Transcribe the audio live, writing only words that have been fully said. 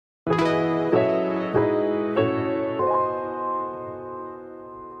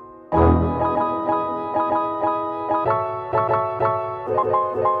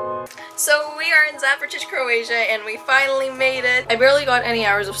for Czech, Croatia, and we finally made it. I barely got any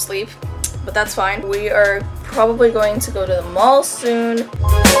hours of sleep, but that's fine. We are probably going to go to the mall soon.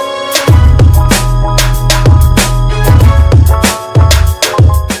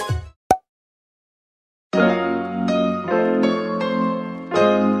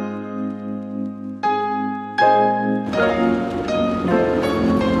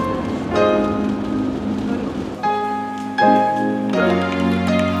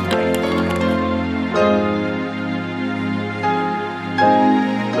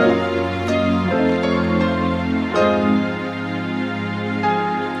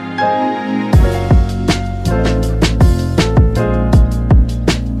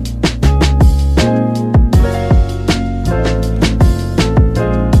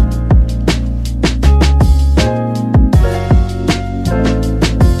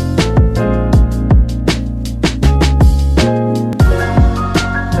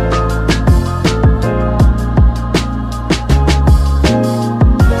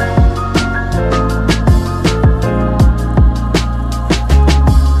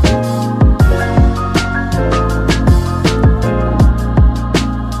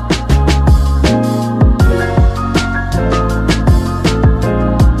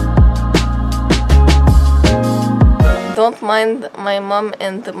 Don't mind my mom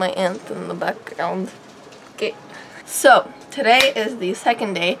and my aunt in the background. Okay. So, today is the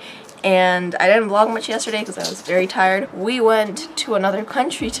second day, and I didn't vlog much yesterday because I was very tired. We went to another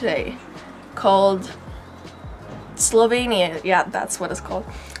country today called Slovenia. Yeah, that's what it's called.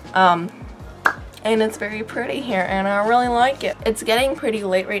 And it's very pretty here, and I really like it. It's getting pretty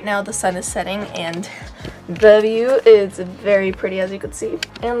late right now. The sun is setting, and the view is very pretty, as you can see.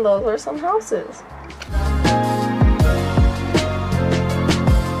 And those are some houses.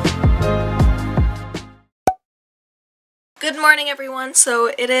 Good morning, everyone.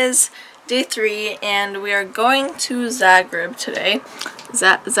 So it is day 3 and we are going to Zagreb today.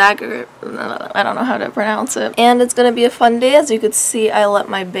 Zagreb, I don't know how to pronounce it. And it's gonna be a fun day. As you could see, I let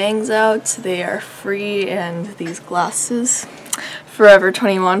my bangs out. They are free, and these glasses, Forever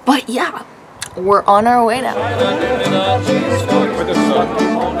 21. But yeah, we're on our way now.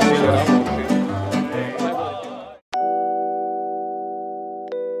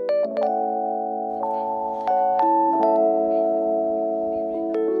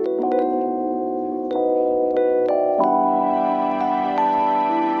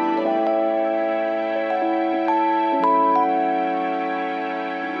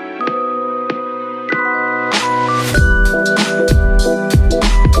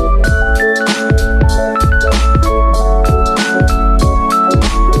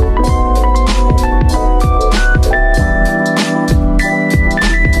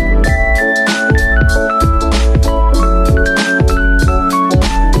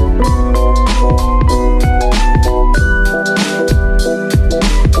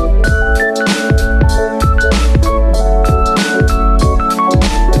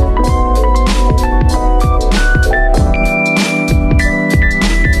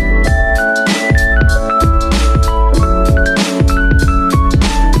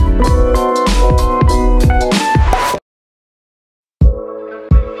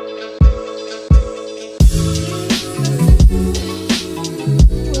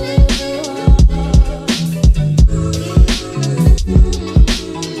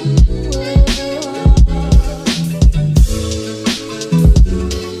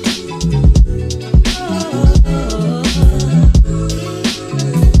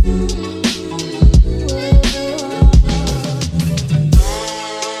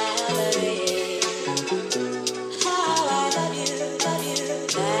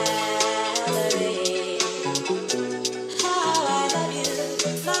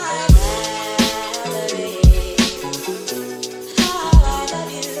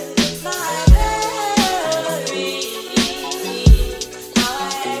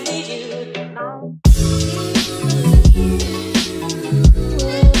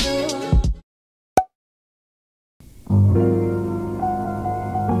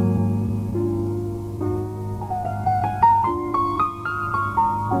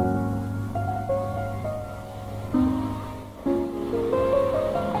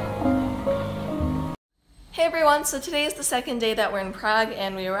 Hey everyone, so today is the second day that we're in Prague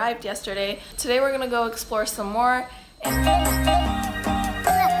and we arrived yesterday. Today we're gonna go explore some more.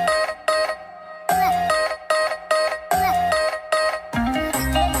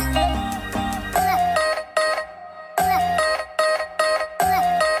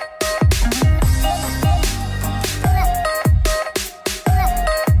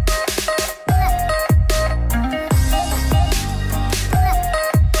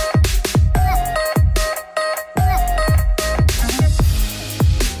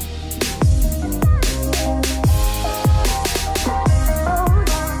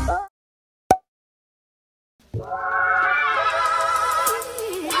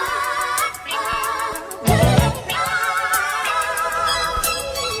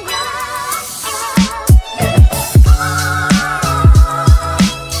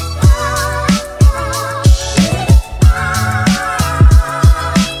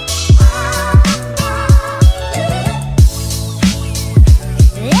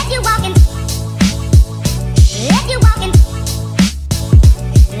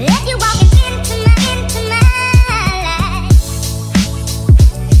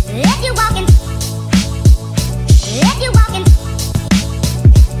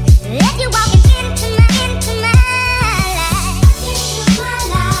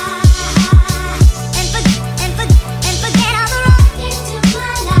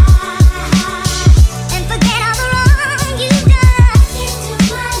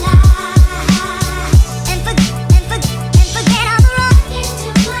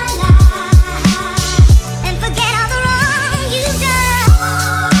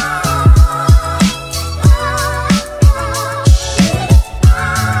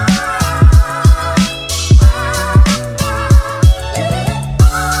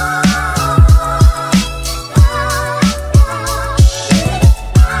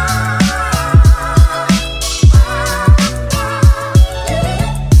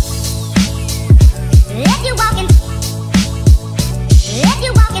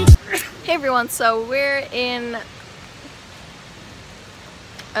 everyone, so we're in,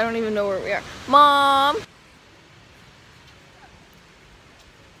 I don't even know where we are. Mom!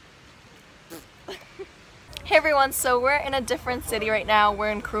 Hey everyone, so we're in a different city right now.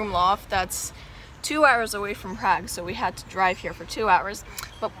 We're in Krumlov. That's 2 hours away from Prague, so we had to drive here for 2 hours.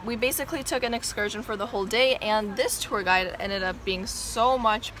 But we basically took an excursion for the whole day, and this tour guide ended up being so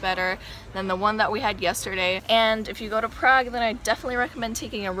much better than the one that we had yesterday. And if you go to Prague, then I definitely recommend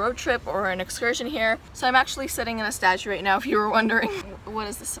taking a road trip or an excursion here. So I'm actually sitting in a statue right now, if you were wondering. What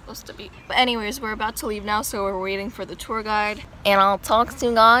is this supposed to be? But anyways, we're about to leave now, so we're waiting for the tour guide. And I'll talk to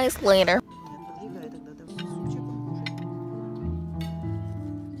you guys later.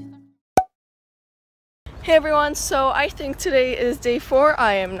 Hey everyone, so I think today is day 4,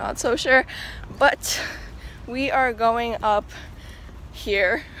 I am not so sure, but we are going up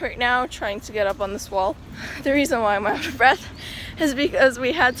here right now, trying to get up on this wall. The reason why I'm out of breath is because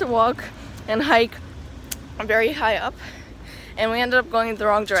we had to walk and hike very high up, and we ended up going in the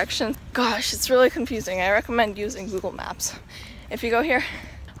wrong direction. Gosh, it's really confusing. I recommend using Google Maps if you go here.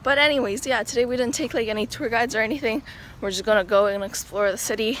 But anyways, yeah, today we didn't take like any tour guides or anything. We're just gonna go and explore the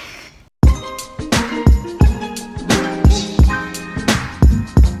city.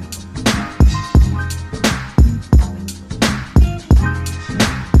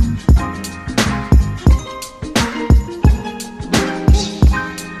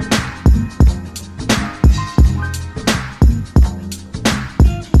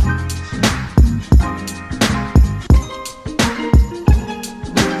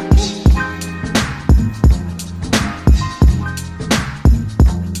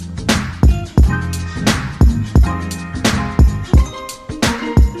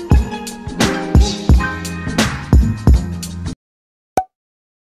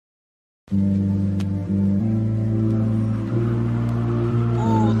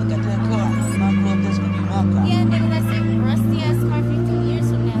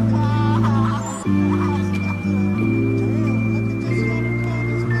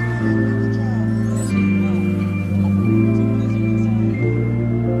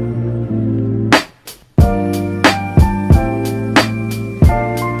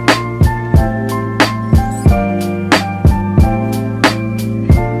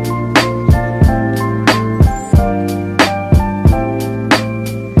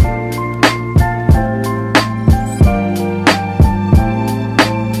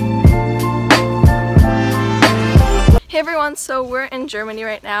 Hey everyone, so we're in Germany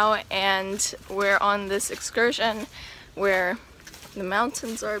right now, and we're on this excursion where the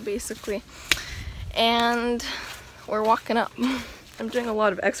mountains are basically, and we're walking up. I'm doing a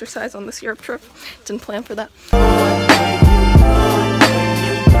lot of exercise on this Europe trip, didn't plan for that.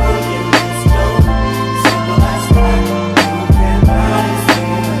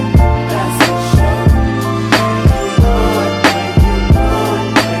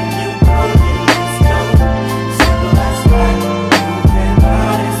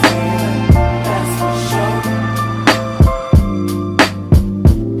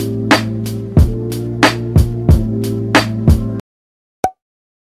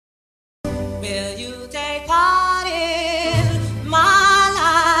 Will you take part in my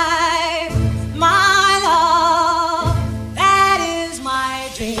life, my love? That is my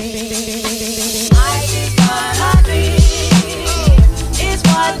dream. Life is but a dream. It's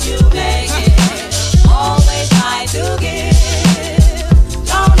what you make it. Always try to give.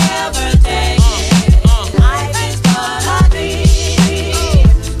 Don't ever take it. Life is but a dream.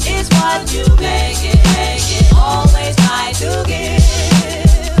 It's what you make it. Always try to give.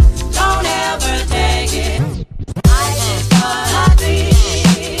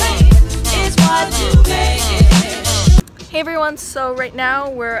 Hey everyone, so right now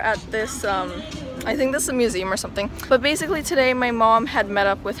we're at this, I think this is a museum or something. But basically today my mom had met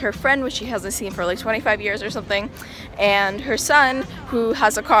up with her friend, which she hasn't seen for like 25 years or something. And her son, who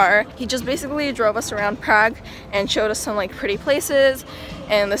has a car, he just basically drove us around Prague and showed us some like pretty places.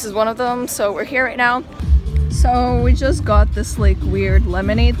 And this is one of them, so we're here right now. So we just got this like weird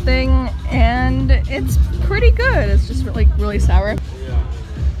lemonade thing, and it's pretty good. It's just like really sour.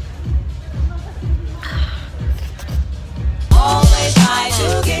 Always try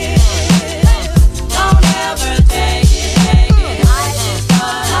to give, don't ever take it. Life is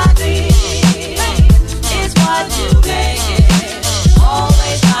but a dream, it's what you make it.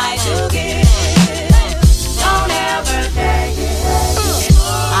 Always try to give, don't ever take it.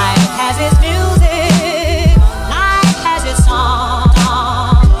 Life has its music, life has its song.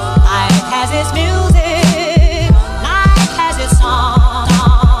 Life has its music, life has its song.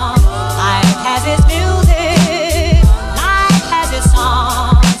 Life has its music,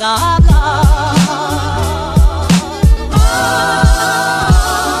 songs of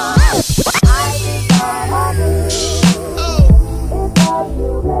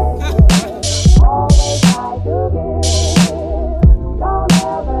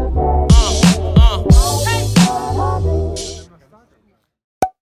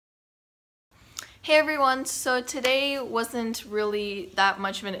Hey everyone, so today wasn't really that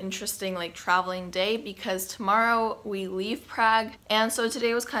much of an interesting traveling day because tomorrow we leave Prague, and so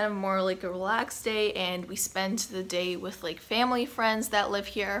today was kind of more like a relaxed day and we spent the day with family friends that live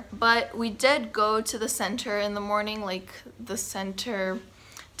here. But we did go to the center in the morning, the center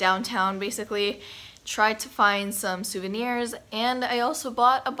downtown basically, tried to find some souvenirs, and I also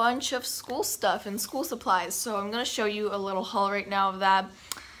bought a bunch of school stuff and school supplies, so I'm gonna show you a little haul right now of that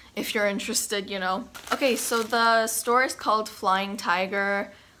if you're interested, you know. Okay, so the store is called Flying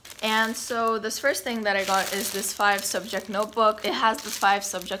Tiger, and so this first thing that I got is this 5-subject notebook. It has the 5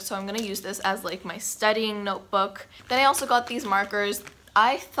 subjects, so I'm gonna use this as my studying notebook. Then I also got these markers.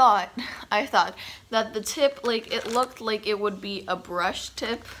 I thought that the tip, it looked like it would be a brush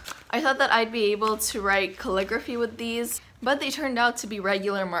tip. I thought that I'd be able to write calligraphy with these, but they turned out to be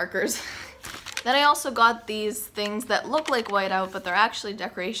regular markers. Then I also got these things that look like whiteout, but they're actually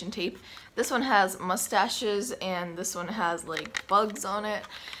decoration tape. This one has mustaches and this one has bugs on it.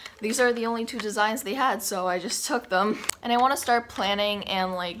 These are the only 2 designs they had, so I just took them. And I want to start planning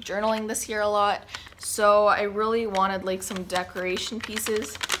and journaling this year a lot, so I really wanted some decoration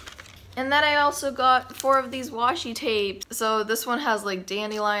pieces. And then I also got 4 of these washi tapes. So this one has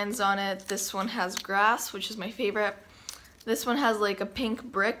dandelions on it, this one has grass, which is my favorite. This one has a pink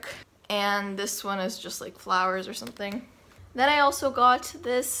brick, and this one is just flowers or something. Then I also got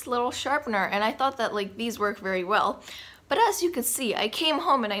this little sharpener, and I thought that these work very well. But as you can see, I came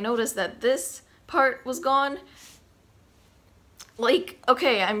home and I noticed that this part was gone.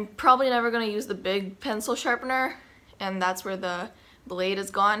 Okay, I'm probably never gonna use the big pencil sharpener, and that's where the blade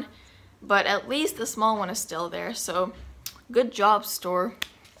is gone. But at least the small one is still there, so good job, store.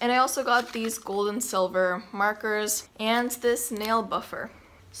 And I also got these gold and silver markers and this nail buffer.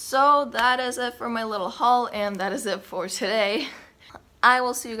 So that is it for my little haul, and that is it for today. I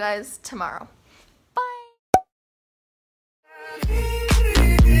will see you guys tomorrow.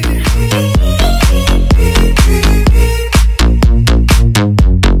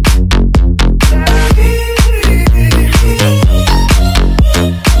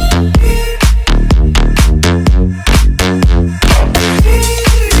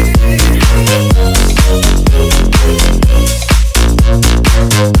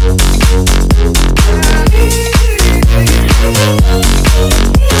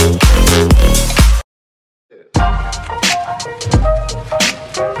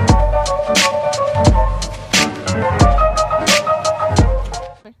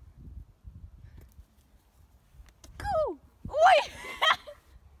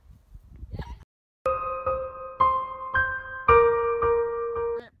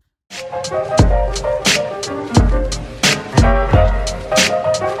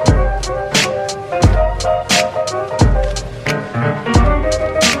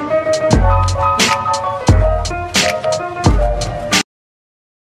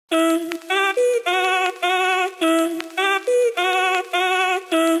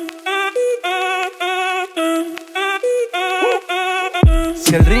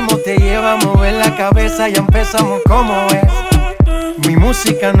 Si el ritmo te lleva a mover la cabeza, ya empezamos como es. Mi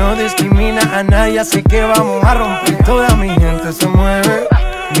música no discrimina a nadie, así que vamos a romper. Toda mi gente se mueve,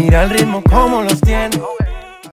 mira el ritmo como los tiene.